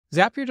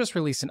Zapier just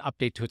released an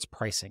update to its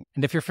pricing,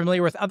 and if you're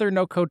familiar with other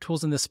no-code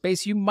tools in this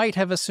space, you might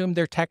have assumed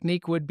their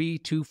technique would be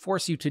to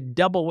force you to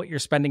double what you're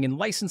spending in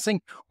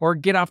licensing or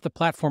get off the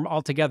platform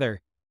altogether.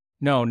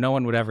 No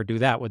one would ever do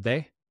that, would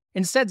they?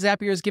 Instead,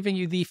 Zapier is giving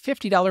you the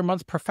 $50 a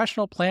month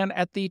professional plan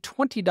at the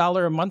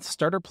 $20 a month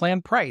starter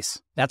plan price.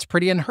 That's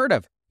pretty unheard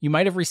of. You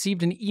might have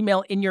received an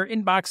email in your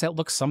inbox that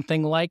looks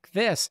something like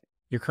this.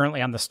 You're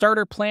currently on the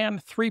starter plan,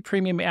 3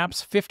 premium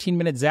apps,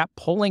 15-minute Zap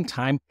polling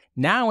time.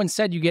 Now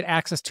instead you get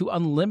access to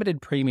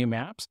unlimited premium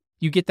apps.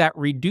 You get that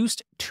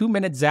reduced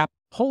 2-minute Zap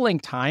polling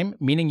time,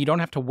 meaning you don't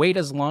have to wait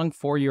as long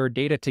for your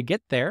data to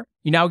get there.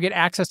 You now get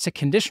access to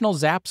conditional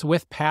Zaps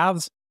with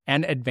paths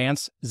and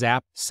advanced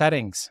Zap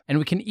settings. And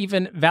we can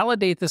even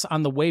validate this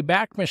on the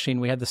Wayback Machine.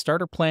 We had the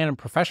starter plan and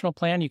professional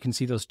plan. You can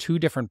see those 2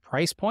 different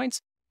price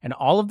points. And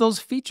all of those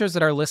features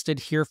that are listed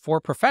here for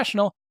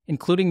professional,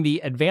 including the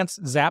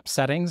advanced Zap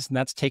settings, and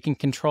that's taking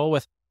control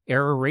with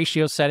error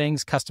ratio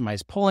settings,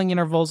 customized polling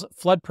intervals,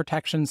 flood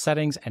protection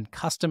settings, and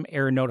custom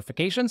error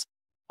notifications.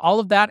 All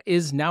of that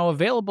is now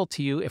available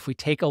to you if we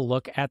take a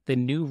look at the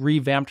new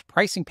revamped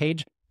pricing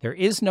page. There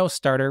is no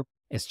starter,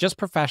 it's just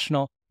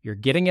professional. You're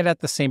getting it at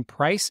the same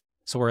price.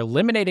 So we're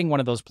eliminating one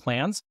of those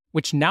plans,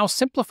 which now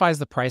simplifies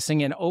the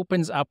pricing and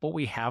opens up what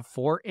we have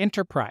for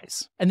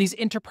enterprise. And these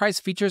enterprise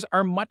features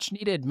are much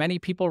needed. Many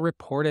people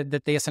reported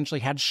that they essentially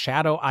had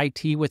shadow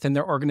IT within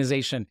their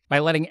organization. By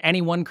letting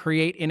anyone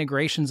create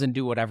integrations and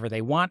do whatever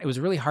they want, it was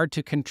really hard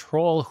to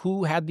control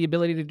who had the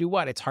ability to do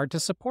what. It's hard to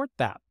support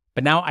that.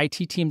 But now IT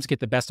teams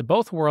get the best of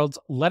both worlds,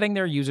 letting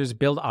their users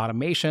build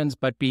automations,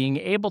 but being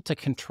able to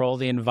control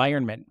the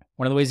environment.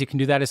 One of the ways you can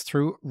do that is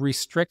through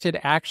restricted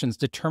actions,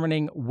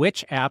 determining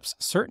which apps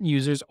certain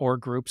users or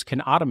groups can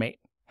automate.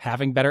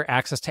 Having better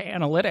access to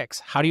analytics.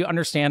 How do you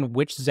understand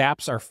which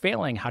Zaps are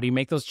failing? How do you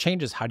make those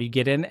changes? How do you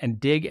get in and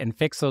dig and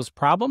fix those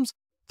problems?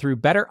 Through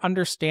better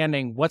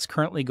understanding what's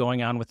currently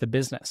going on with the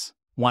business.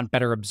 Want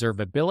better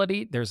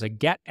observability? There's a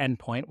get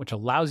endpoint, which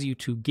allows you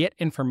to get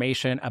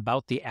information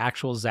about the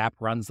actual Zap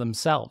runs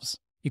themselves.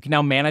 You can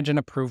now manage and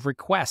approve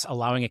requests,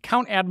 allowing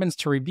account admins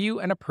to review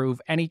and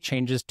approve any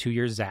changes to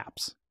your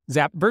Zaps.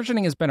 Zap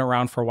versioning has been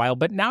around for a while,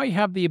 but now you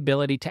have the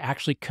ability to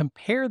actually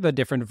compare the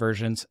different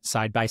versions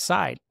side by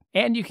side.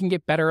 And you can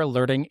get better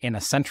alerting in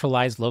a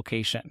centralized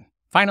location.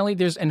 Finally,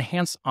 there's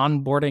enhanced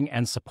onboarding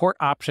and support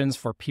options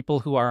for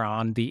people who are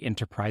on the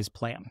enterprise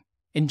plan.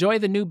 Enjoy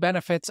the new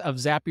benefits of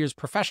Zapier's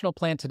professional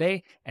plan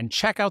today and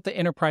check out the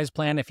enterprise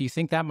plan if you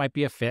think that might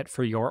be a fit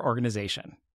for your organization.